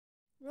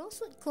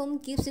Rosewood comb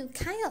gives you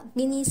kind of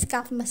mini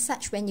scalp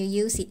massage when you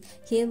use it.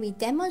 Here we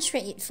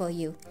demonstrate it for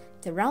you.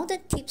 The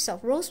rounded tips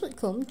of rosewood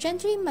comb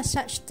gently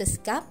massage the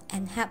scalp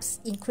and helps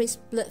increase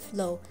blood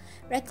flow.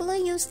 Regular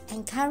use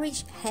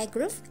encourages hair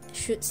growth,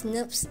 shoots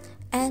nerves,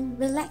 and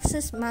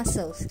relaxes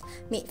muscles.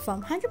 Made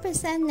from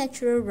 100%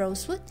 natural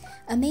rosewood,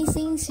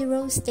 amazing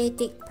zero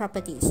static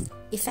properties.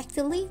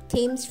 Effectively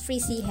tames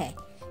frizzy hair.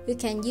 You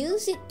can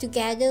use it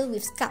together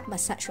with scalp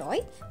massage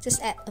oil.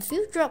 Just add a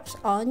few drops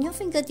on your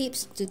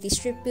fingertips to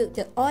distribute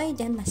the oil,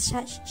 then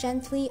massage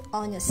gently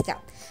on your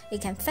scalp.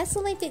 It can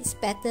facilitate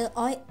better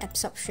oil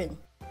absorption.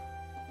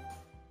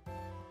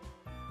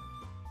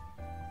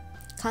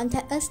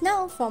 Contact us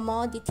now for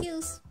more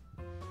details.